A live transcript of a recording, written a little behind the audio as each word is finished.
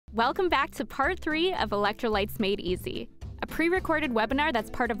Welcome back to part 3 of Electrolytes Made Easy, a pre-recorded webinar that's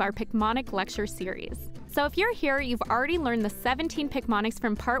part of our Picmonic lecture series. So if you're here, you've already learned the 17 Picmonics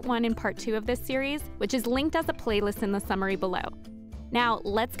from part 1 and part 2 of this series, which is linked as a playlist in the summary below. Now,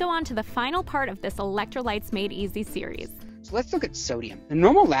 let's go on to the final part of this Electrolytes Made Easy series. So let's look at sodium. The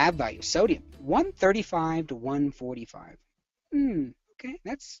normal lab value of sodium, 135 to 145. Okay,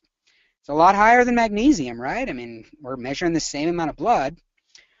 it's a lot higher than magnesium, right? I mean, we're measuring the same amount of blood.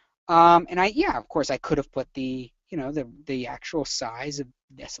 And of course, I could have put the actual size of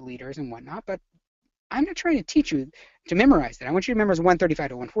deciliters and whatnot, but I'm not trying to teach you to memorize that. I want you to memorize 135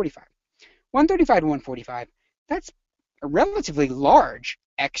 to 145. 135 to 145, that's a relatively large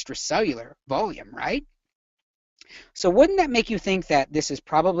extracellular volume, right? So wouldn't that make you think that this is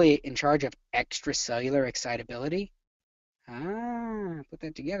probably in charge of extracellular excitability? Put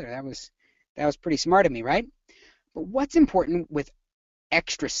that together. That was pretty smart of me, right? But what's important with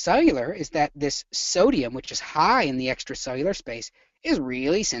extracellular is that this sodium, which is high in the extracellular space, is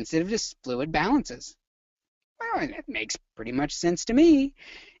really sensitive to fluid balances. Well, it makes pretty much sense to me.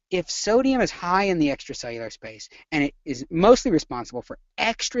 If sodium is high in the extracellular space and it is mostly responsible for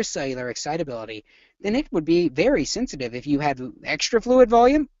extracellular excitability, then it would be very sensitive if you had extra fluid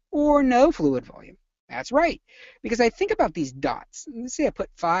volume or no fluid volume. That's right, because I think about these dots. Let's say I put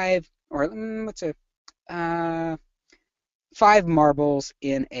 5 marbles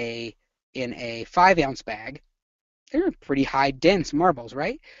in a 5-ounce bag. They're pretty high dense marbles,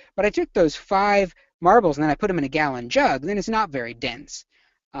 right? But I took those 5 marbles and then I put them in a gallon jug, then it's not very dense.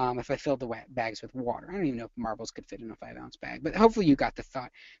 If I filled the bags with water. I don't even know if marbles could fit in a 5-ounce bag, but hopefully you got the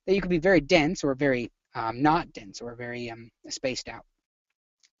thought that you could be very dense or very not dense or very spaced out.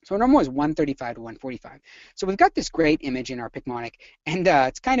 So normal is 135 to 145. So we've got this great image in our Picmonic, and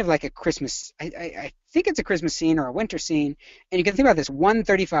it's kind of like a Christmas, I think it's a Christmas scene or a winter scene, and you can think about this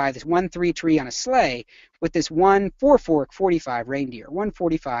 135, this 1-3 tree on a sleigh with this 1-4-fork-45 reindeer,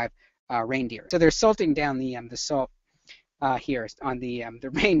 145 reindeer. So they're salting down the salt here on the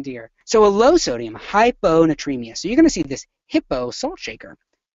reindeer. So a low sodium, hyponatremia. So you're going to see this hippo salt shaker.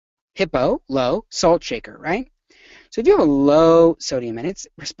 Hippo, low, salt shaker, right? So if you have a low sodium and it's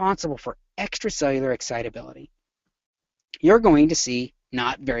responsible for extracellular excitability, you're going to see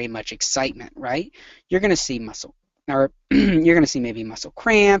not very much excitement, right? You're going to see you're going to see maybe muscle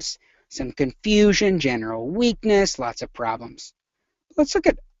cramps, some confusion, general weakness, lots of problems. Let's look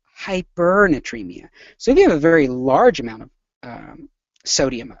at hypernatremia. So if you have a very large amount of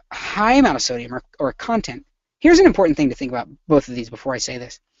sodium, a high amount of sodium or content, here's an important thing to think about both of these before I say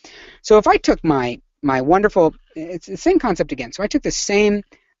this. So if I took my wonderful, it's the same concept again. So I took the same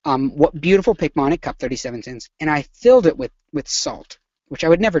beautiful Picmonic cup, 37 cents, and I filled it with salt, which I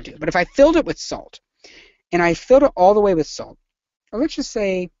would never do. But if I filled it with salt, and I filled it all the way with salt, or let's just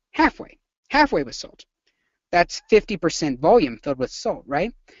say halfway with salt, that's 50% volume filled with salt,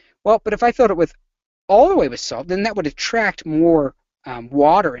 right? Well, but if I filled it with all the way with salt, then that would attract more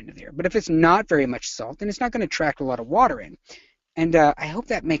water into there. But if it's not very much salt, then it's not going to attract a lot of water in. And I hope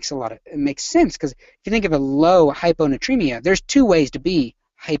that makes sense, because if you think of a low hyponatremia, there's 2 ways to be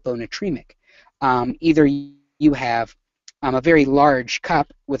hyponatremic. Either you have a very large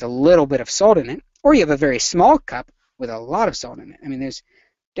cup with a little bit of salt in it, or you have a very small cup with a lot of salt in it. I mean, there's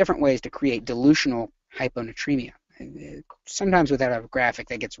different ways to create dilutional hyponatremia. Sometimes without a graphic,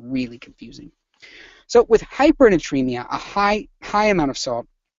 that gets really confusing. So with hypernatremia, a high amount of salt,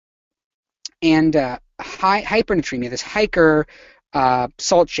 and hypernatremia, this hiker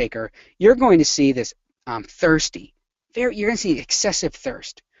salt shaker, you're going to see this thirsty. You're going to see excessive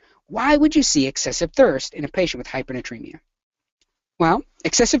thirst. Why would you see excessive thirst in a patient with hypernatremia? Well,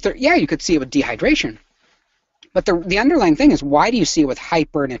 excessive thirst, yeah, you could see it with dehydration. But the underlying thing is, why do you see it with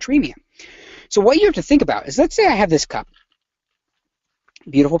hypernatremia? So what you have to think about is, let's say I have this cup,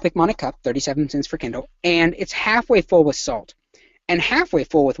 beautiful Picmonic cup, 37 cents for Kindle, and it's halfway full with salt and halfway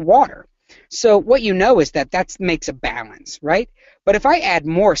full with water. So what you know is that makes a balance, right? But if I add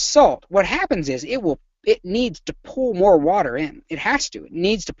more salt, what happens is it needs to pull more water in. It has to. It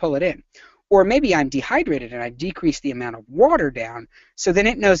needs to pull it in. Or maybe I'm dehydrated and I decrease the amount of water down, so then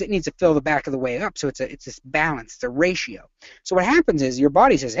it knows it needs to fill the back of the way up. So it's this balance, it's a ratio. So what happens is your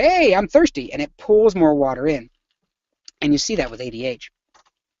body says, hey, I'm thirsty, and it pulls more water in. And you see that with ADH.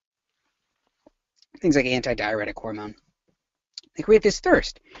 Things like antidiuretic hormone. They create this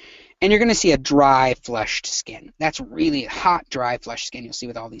thirst. And you're going to see a dry, flushed skin. That's really hot, dry, flushed skin you'll see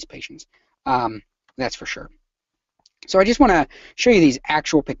with all these patients. That's for sure. So I just want to show you these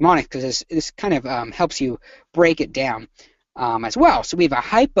actual Picmonics, because this kind of helps you break it down as well. So we have a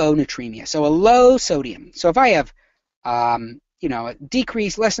hyponatremia, so a low sodium. So if I have a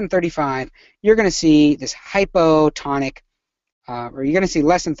decrease less than 35, you're going to see this hypotonic, or you're going to see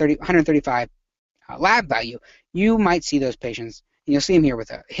less than 135 lab value. You might see those patients, and you'll see them here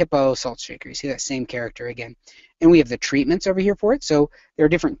with a hippo salt shaker. You see that same character again. And we have the treatments over here for it. So there are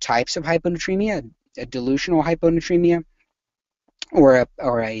different types of hyponatremia, a dilutional hyponatremia, or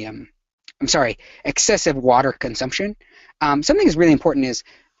excessive water consumption. Something that's really important is,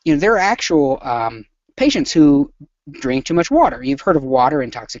 there are actual patients who drink too much water. You've heard of water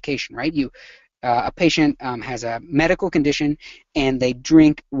intoxication, right? A patient has a medical condition and they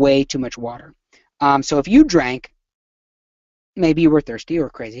drink way too much water. So if you drank, maybe you were thirsty or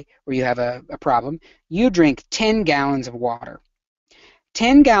crazy, or you have a problem, you drink 10 gallons of water.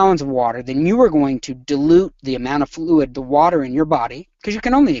 10 gallons of water, then you are going to dilute the amount of fluid, the water in your body, because you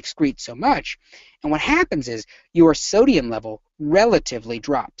can only excrete so much. And what happens is your sodium level relatively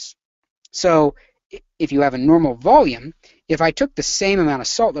drops. So if you have a normal volume, if I took the same amount of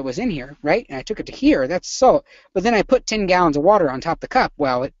salt that was in here, right, and I took it to here, that's salt, but then I put 10 gallons of water on top of the cup,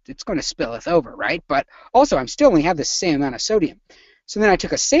 well, it's going to spilleth over, right? But also, I'm still only have the same amount of sodium. So then I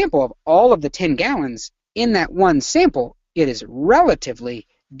took a sample of all of the 10 gallons. In that one sample, it is relatively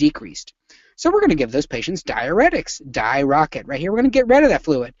decreased. So we're going to give those patients diuretics, rocket right here. We're going to get rid of that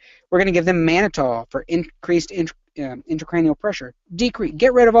fluid. We're going to give them mannitol for increased intracranial pressure. Decrease,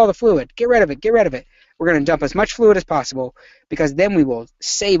 get rid of all the fluid. Get rid of it. Get rid of it. We're going to dump as much fluid as possible because then we will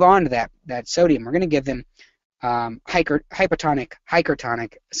save on to that sodium. We're going to give them hypertonic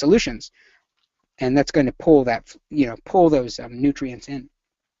solutions, and that's going to pull those nutrients in.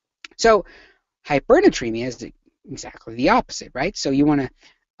 So hypernatremia is exactly the opposite, right? So you want to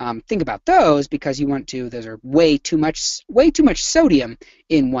think about those because those are way too much sodium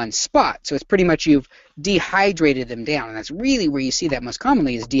in one spot. So it's pretty much you've dehydrated them down, and that's really where you see that most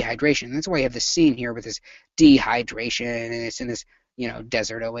commonly is dehydration. And that's why you have this scene here with this dehydration, and it's in this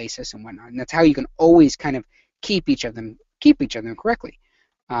desert oasis and whatnot. And that's how you can always kind of keep each of them correctly,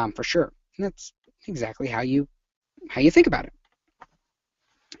 for sure. And that's exactly how you think about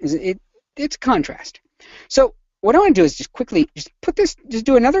it. It's contrast. So what I want to do is just quickly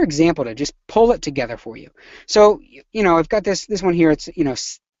do another example to just pull it together for you. So, I've got this one here.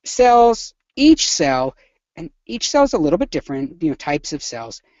 It's, cells, each cell is a little bit different, types of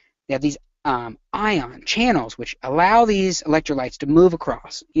cells. They have these ion channels which allow these electrolytes to move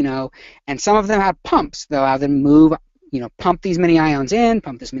across, and some of them have pumps that allow them to move, pump these many ions in,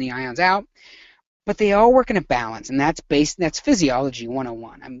 pump this many ions out. But they all work in a balance, and that's Physiology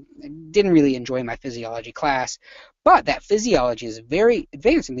 101. I didn't really enjoy my physiology class, but that physiology is very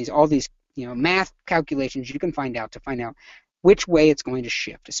advanced in all these math calculations you can find out which way it's going to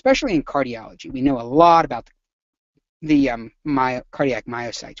shift, especially in cardiology. We know a lot about the cardiac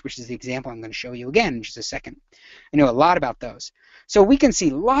myocytes, which is the example I'm going to show you again in just a second. I know a lot about those. So we can see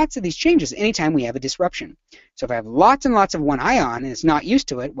lots of these changes anytime we have a disruption. So if I have lots and lots of one ion and it's not used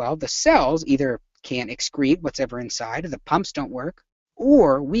to it, well, the cells either can't excrete what's ever inside, or the pumps don't work,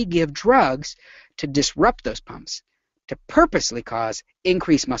 or we give drugs to disrupt those pumps, to purposely cause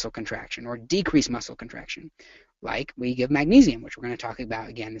increased muscle contraction or decreased muscle contraction, like we give magnesium, which we're going to talk about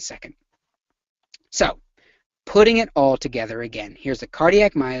again in a second. So, putting it all together again, here's the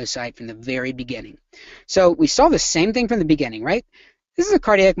cardiac myocyte from the very beginning. So we saw the same thing from the beginning, right? This is a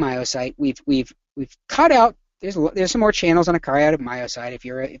cardiac myocyte. We've cut out. There's some more channels on a cardiac myocyte if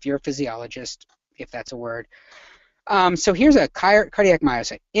you're a physiologist, if that's a word. So here's a cardiac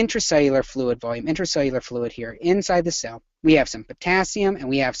myocyte, intracellular fluid volume, intracellular fluid here inside the cell. We have some potassium and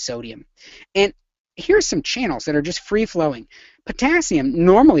we have sodium. And here's some channels that are just free flowing. Potassium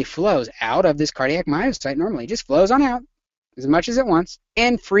normally flows out of this cardiac myocyte, normally just flows on out as much as it wants,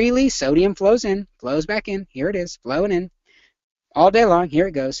 and freely sodium flows in, flows back in. Here it is, flowing in all day long. Here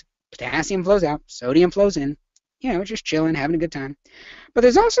it goes. Potassium flows out, sodium flows in, just chilling, having a good time. But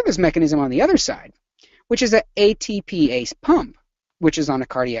there's also this mechanism on the other side, which is an ATPase pump, which is on a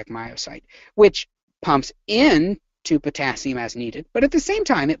cardiac myocyte, which pumps in to potassium as needed, but at the same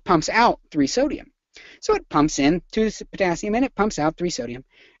time it pumps out 3 sodium. So it pumps in to potassium and it pumps out 3 sodium,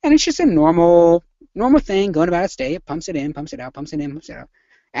 and it's just a normal thing going about its day. It pumps it in, pumps it out, pumps it in, pumps it out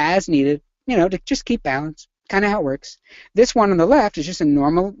as needed, to just keep balance. Kind of how it works. This one on the left is just a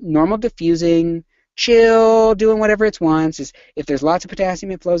normal diffusing, chill, doing whatever it wants. Is if there's lots of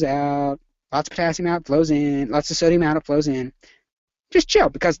potassium, it flows out. Lots of potassium out, flows in. Lots of sodium out, it flows in. Just chill,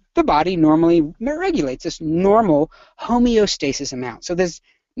 because the body normally regulates this normal homeostasis amount. So there's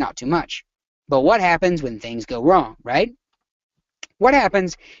not too much. But what happens when things go wrong, right? What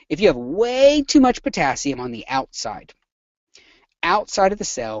happens if you have way too much potassium on the outside? Outside of the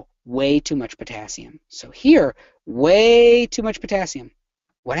cell, way too much potassium. So here, way too much potassium.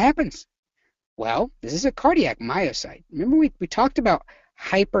 What happens? Well, this is a cardiac myocyte. Remember we talked about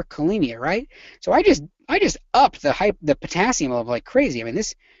hyperkalemia, right? So I just upped the potassium level like crazy. I mean,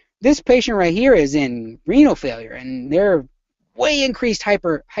 this patient right here is in renal failure, and they're way increased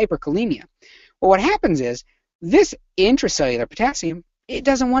hyperkalemia. Well, what happens is this intracellular potassium, it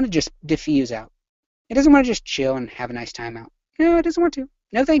doesn't want to just diffuse out. It doesn't want to just chill and have a nice time out. No, it doesn't want to.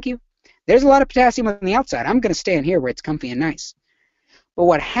 No, thank you. There's a lot of potassium on the outside. I'm going to stay in here where it's comfy and nice. But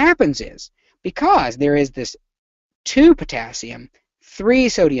what happens is, because there is this 2 potassium, 3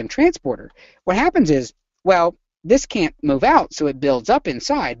 sodium transporter, what happens is, well, this can't move out, so it builds up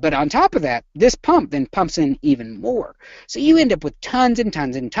inside. But on top of that, this pump then pumps in even more. So you end up with tons and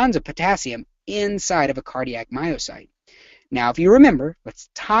tons and tons of potassium inside of a cardiac myocyte. Now, if you remember, let's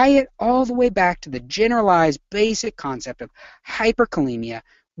tie it all the way back to the generalized basic concept of hyperkalemia.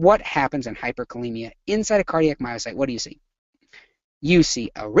 What happens in hyperkalemia inside a cardiac myocyte? What do you see? You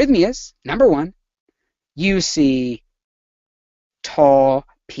see arrhythmias, number 1. You see tall,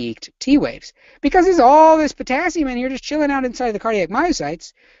 peaked T waves. Because there's all this potassium and you're just chilling out inside the cardiac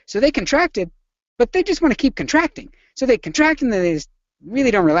myocytes, so they contracted, but they just want to keep contracting. So they contract and then they just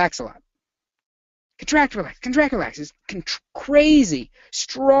really don't relax a lot. Contract, relax. It's crazy,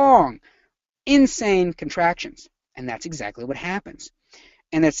 strong, insane contractions. And that's exactly what happens.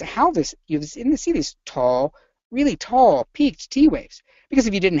 And that's how you see these tall, really tall, peaked T waves. Because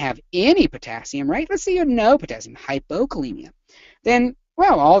if you didn't have any potassium, right? Let's say you had no potassium, hypokalemia. Then,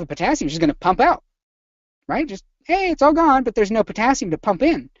 well, all the potassium is just going to pump out, right? Just, hey, it's all gone, but there's no potassium to pump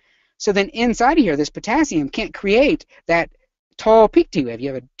in. So then inside of here, this potassium can't create that tall peak T wave.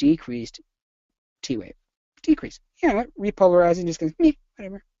 You have a decreased T wave. Decrease. You know what? Repolarizing just goes, meh,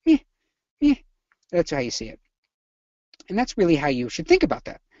 whatever, meh, meh. That's how you see it. And that's really how you should think about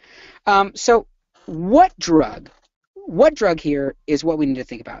that. So what drug here is what we need to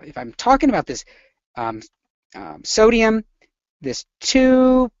think about? If I'm talking about this sodium, this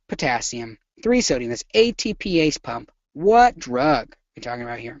 2 potassium, 3 sodium, this ATPase pump, what drug are we talking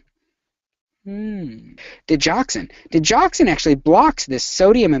about here? Digoxin. Digoxin actually blocks this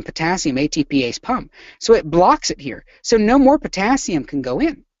sodium and potassium ATPase pump. So it blocks it here. So no more potassium can go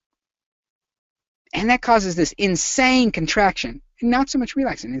in. And that causes this insane contraction. Not so much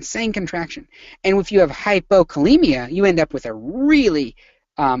relaxing, insane contraction. And if you have hypokalemia, you end up with a really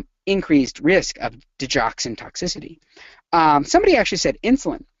increased risk of digoxin toxicity. Somebody actually said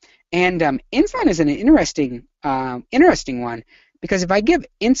insulin. And insulin is an interesting one, because if I give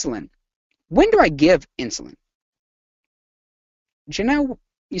insulin, when do I give insulin? Janelle,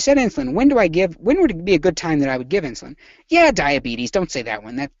 you said insulin. When would it be a good time that I would give insulin? Yeah, diabetes. Don't say that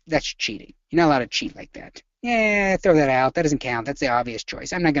one. That's cheating. You're not allowed to cheat like that. Yeah, throw that out. That doesn't count. That's the obvious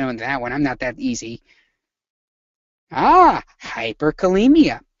choice. I'm not going to into that one. I'm not that easy.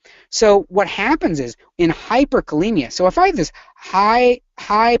 Hyperkalemia. So what happens is in hyperkalemia, so if I have this high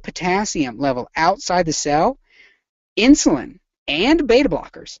potassium level outside the cell, insulin and beta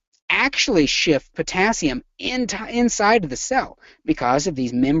blockers actually shift potassium inside of the cell because of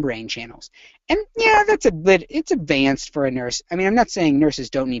these membrane channels. And yeah, it's advanced for a nurse. I mean, I'm not saying nurses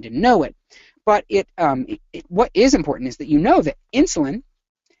don't need to know it, but what is important is that you know that insulin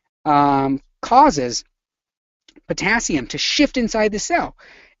causes potassium to shift inside the cell.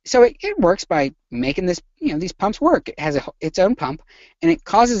 So it works by making this, these pumps work. It has its own pump, and it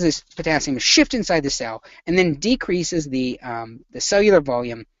causes this potassium to shift inside the cell, and then decreases the cellular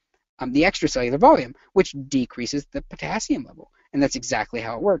volume, the extracellular volume, which decreases the potassium level. And that's exactly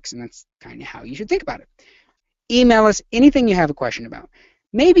how it works, and that's kind of how you should think about it. Email us anything you have a question about.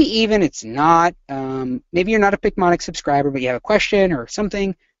 Maybe even it's not, maybe you're not a Picmonic subscriber, but you have a question or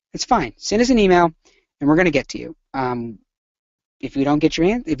something. It's fine. Send us an email, and we're going to get to you. If you didn't get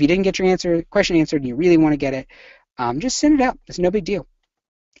your question answered and you really want to get it, just send it out. It's no big deal.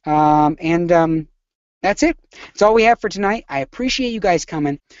 That's it. That's all we have for tonight. I appreciate you guys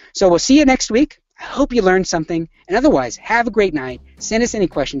coming. So we'll see you next week. I hope you learned something. And otherwise, have a great night. Send us any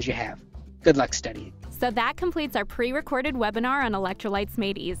questions you have. Good luck studying. So that completes our pre-recorded webinar on electrolytes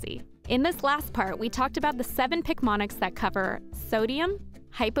made easy. In this last part, we talked about the 7 Picmonics that cover sodium,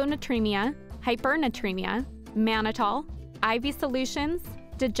 hyponatremia, hypernatremia, mannitol, IV solutions,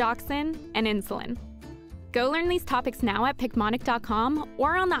 digoxin, and insulin. Go learn these topics now at picmonic.com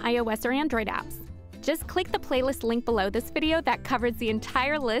or on the iOS or Android apps. Just click the playlist link below this video that covers the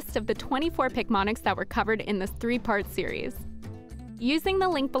entire list of the 24 Picmonics that were covered in this 3-part series. Using the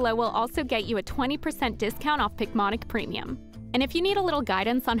link below will also get you a 20% discount off Picmonic Premium. And if you need a little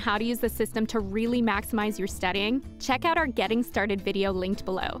guidance on how to use the system to really maximize your studying, check out our Getting Started video linked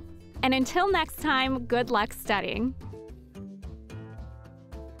below. And until next time, good luck studying.